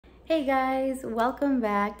Hey guys, welcome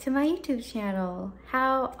back to my YouTube channel.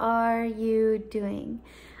 How are you doing?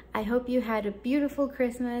 I hope you had a beautiful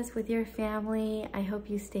Christmas with your family. I hope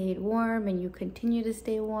you stayed warm and you continue to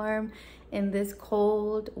stay warm in this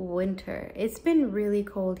cold winter. It's been really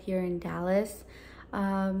cold here in Dallas.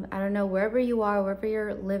 I don't know, wherever you are, wherever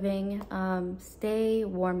you're living, stay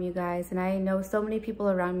warm, you guys. And I know so many people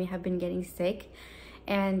around me have been getting sick,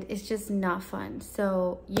 and it's just not fun.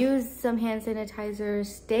 So use some hand sanitizer,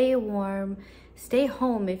 stay warm, stay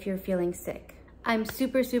home if you're feeling sick. I'm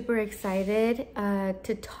super excited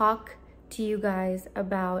to talk to you guys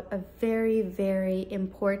about a very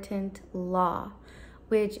important law,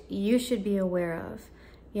 which you should be aware of.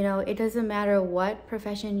 You know, it doesn't matter what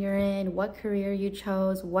profession you're in, what career you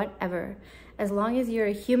chose, whatever. As long as you're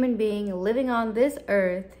a human being living on this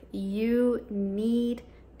earth, you need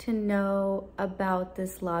to know about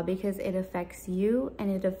this law because it affects you and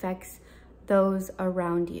it affects those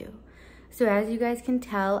around you. So as you guys can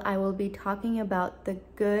tell, I will be talking about the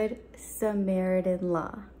Good Samaritan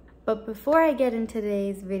Law. But before I get into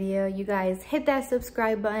today's video, you guys hit that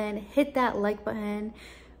subscribe button, hit that like button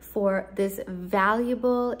for this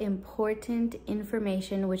valuable, important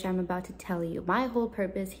information which I'm about to tell you. My whole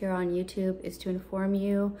purpose here on YouTube is to inform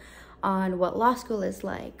you on what law school is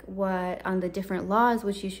like, on the different laws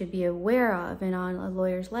which you should be aware of, and on a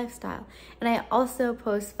lawyer's lifestyle. And I also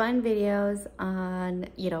post fun videos on,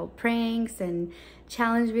 pranks and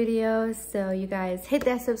challenge videos. So you guys hit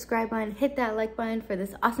that subscribe button, hit that like button for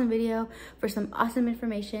this awesome video, for some awesome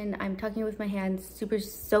information. I'm talking with my hands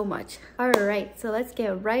so much. All right, so let's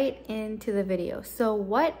get right into the video. So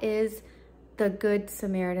what is the Good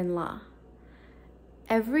Samaritan Law?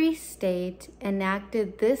 Every state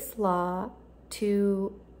enacted this law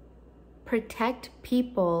to protect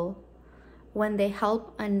people when they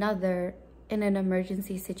help another in an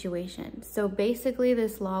emergency situation. So basically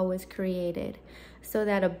this law was created so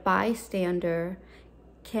that a bystander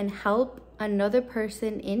can help another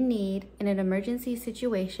person in need in an emergency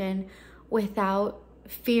situation without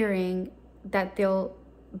fearing that they'll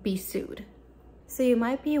be sued. So you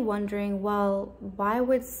might be wondering, well, why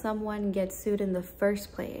would someone get sued in the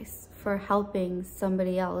first place for helping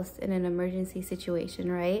somebody else in an emergency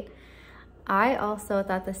situation, right? I also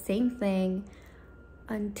thought the same thing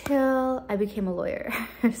until I became a lawyer.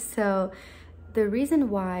 So the reason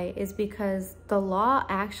why is because the law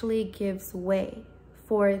actually gives way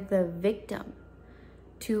for the victim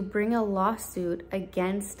to bring a lawsuit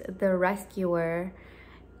against the rescuer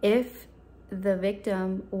if the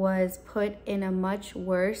victim was put in a much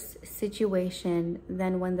worse situation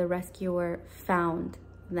than when the rescuer found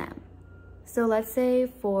them. So let's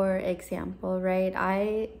say, for example, right?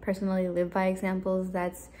 I personally live by examples.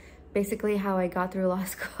 That's basically how I got through law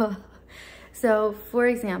school. So for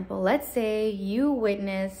example, let's say you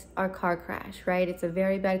witness a car crash, right? It's a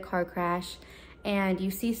very bad car crash, and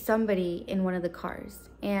you see somebody in one of the cars,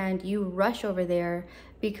 and you rush over there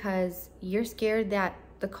because you're scared that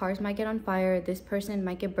the cars might get on fire, this person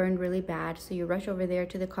might get burned really bad. So you rush over there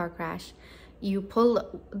to the car crash, you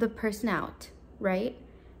pull the person out, right?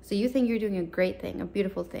 So you think you're doing a great thing, a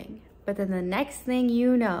beautiful thing. But then the next thing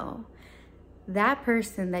you know, that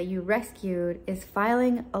person that you rescued is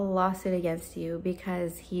filing a lawsuit against you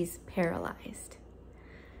because he's paralyzed.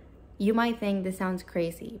 You might think this sounds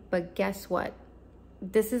crazy, but guess what?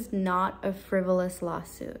 This is not a frivolous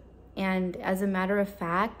lawsuit. And as a matter of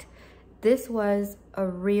fact, this was a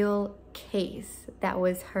real case that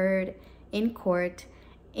was heard in court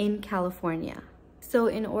in California. So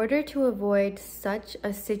in order to avoid such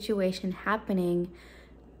a situation happening,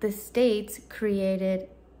 the states created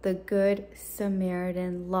the Good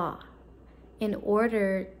Samaritan Law in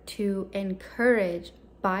order to encourage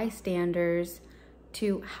bystanders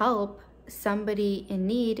to help somebody in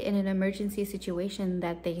need in an emergency situation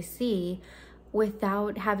that they see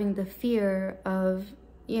without having the fear of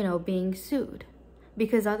being sued.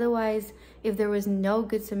 Because otherwise, if there was no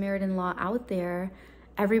Good Samaritan Law out there,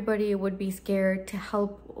 everybody would be scared to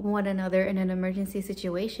help one another in an emergency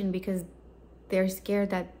situation because they're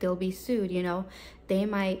scared that they'll be sued. They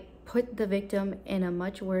might put the victim in a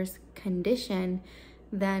much worse condition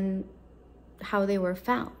than how they were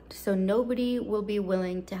found. So nobody will be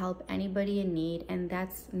willing to help anybody in need, and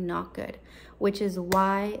that's not good, which is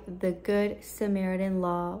why the Good Samaritan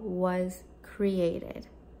Law was created.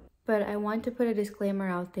 But I want to put a disclaimer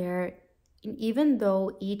out there. Even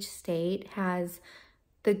though each state has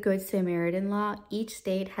the Good Samaritan Law, each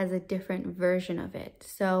state has a different version of it.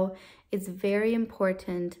 So it's very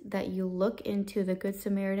important that you look into the Good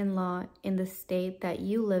Samaritan Law in the state that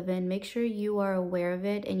you live in. Make sure you are aware of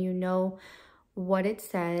it and you know what it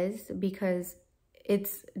says, because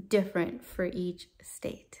it's different for each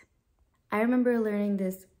state. I remember learning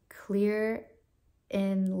this clear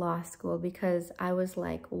in law school because I was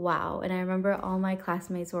like, wow. And I remember all my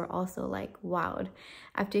classmates were also like wowed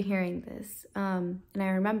after hearing this. And I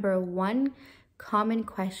remember one common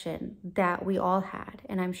question that we all had,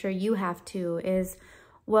 and I'm sure you have too, is,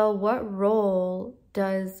 well, what role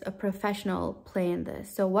does a professional play in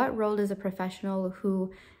this? So what role does a professional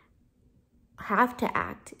who have to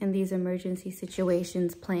act in these emergency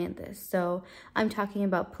situations play in this? So I'm talking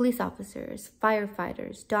about police officers,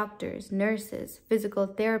 firefighters, doctors, nurses, physical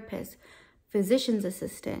therapists, physician's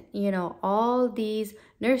assistant, you know, all these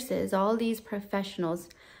nurses, all these professionals.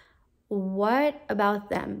 What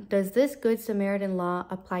about them? Does this Good Samaritan law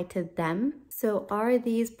apply to them? So are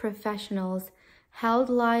these professionals held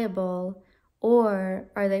liable,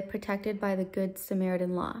 or are they protected by the Good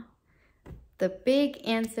Samaritan law? The big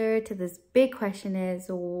answer to this big question is,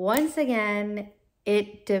 once again,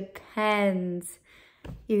 it depends.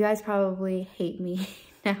 You guys probably hate me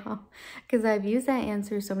now because I've used that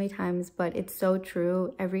answer so many times, but it's so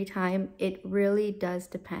true every time. It really does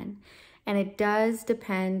depend. And it does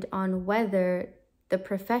depend on whether the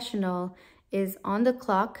professional is on the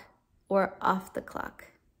clock or off the clock.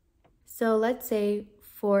 So let's say,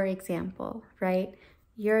 for example, right,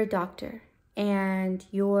 you're a doctor and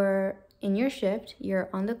you're in your shift, you're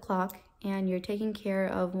on the clock and you're taking care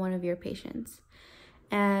of one of your patients.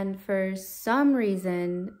 And for some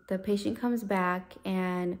reason, the patient comes back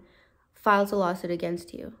and files a lawsuit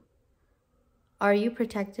against you. Are you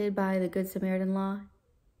protected by the Good Samaritan law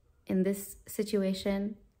in this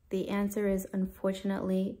situation? The answer is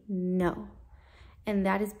unfortunately no. And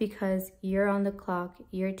that is because you're on the clock,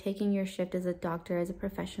 you're taking your shift as a doctor, as a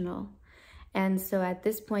professional. And so at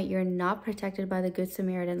this point, you're not protected by the Good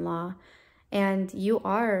Samaritan law, and you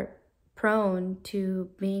are prone to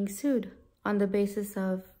being sued on the basis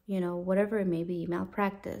of, you know, whatever it may be,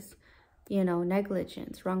 malpractice, you know,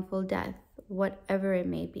 negligence, wrongful death, whatever it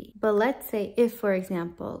may be. But let's say if, for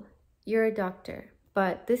example, you're a doctor,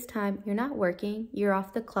 but this time you're not working, you're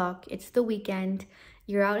off the clock, it's the weekend,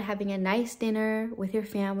 you're out having a nice dinner with your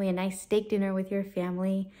family, a nice steak dinner with your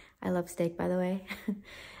family. I love steak, by the way.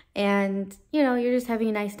 And, you know, you're just having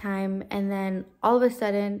a nice time. And then all of a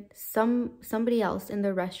sudden, somebody else in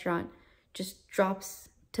the restaurant just drops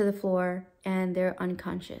to the floor and they're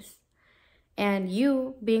unconscious. And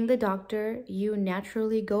you, being the doctor, you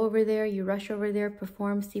naturally go over there, you rush over there,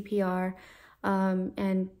 perform CPR,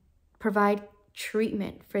 and provide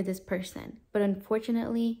treatment for this person. But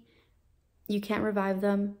unfortunately, you can't revive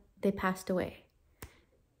them. They passed away.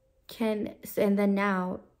 Can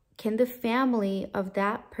the family of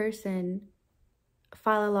that person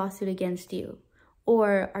file a lawsuit against you?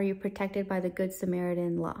 Or are you protected by the Good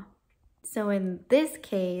Samaritan law? So in this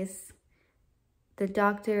case, the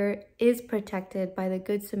doctor is protected by the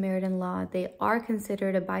Good Samaritan law. They are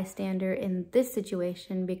considered a bystander in this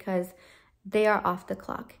situation because they are off the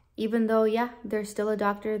clock. Even though, yeah, they're still a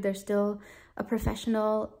doctor, they're still a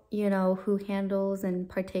professional, you know, who handles and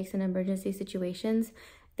partakes in emergency situations,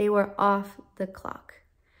 they were off the clock.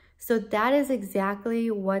 So that is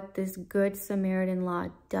exactly what this Good Samaritan law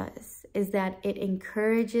does, is that it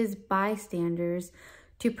encourages bystanders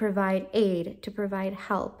to provide aid, to provide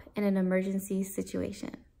help in an emergency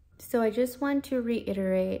situation. So I just want to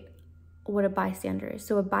reiterate what a bystander is.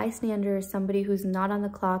 So a bystander is somebody who's not on the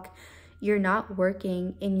clock. You're not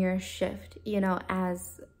working in your shift, you know,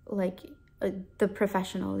 as like the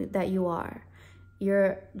professional that you are.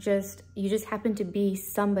 You just happen to be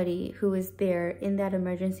somebody who is there in that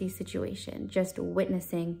emergency situation, just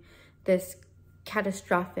witnessing this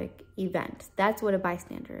catastrophic event. That's what a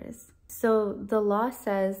bystander is. So the law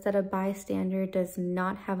says that a bystander does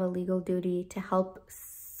not have a legal duty to help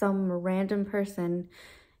some random person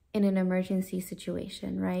in an emergency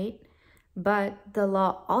situation, right? But the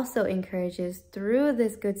law also encourages, through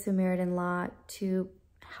this Good Samaritan law, to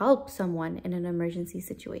help someone in an emergency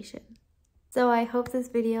situation. So I hope this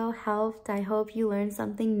video helped. I hope you learned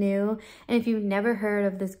something new. And if you've never heard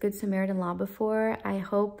of this Good Samaritan law before, I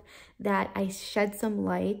hope that I shed some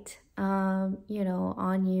light, you know,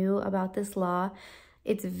 on you about this law.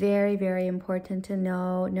 It's very, very important to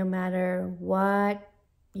know, no matter what,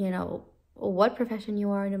 you know, what profession you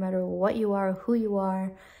are, no matter what you are, who you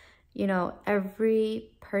are, you know,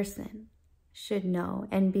 every person should know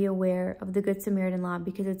and be aware of the Good Samaritan law,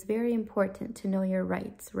 because it's very important to know your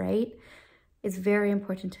rights, right? It's very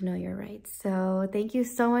important to know your rights. So thank you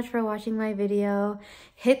so much for watching my video.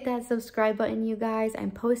 Hit that subscribe button, you guys.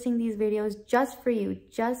 I'm posting these videos just for you,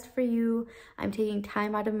 just for you. I'm taking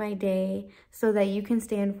time out of my day so that you can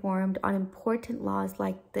stay informed on important laws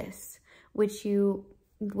like this, which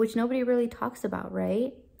nobody really talks about,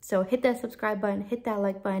 right? So hit that subscribe button, hit that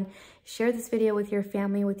like button, share this video with your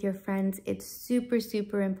family, with your friends. It's super,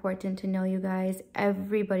 super important to know, you guys.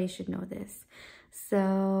 Everybody should know this.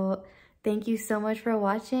 So thank you so much for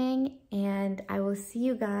watching, and I will see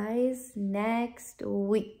you guys next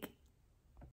week.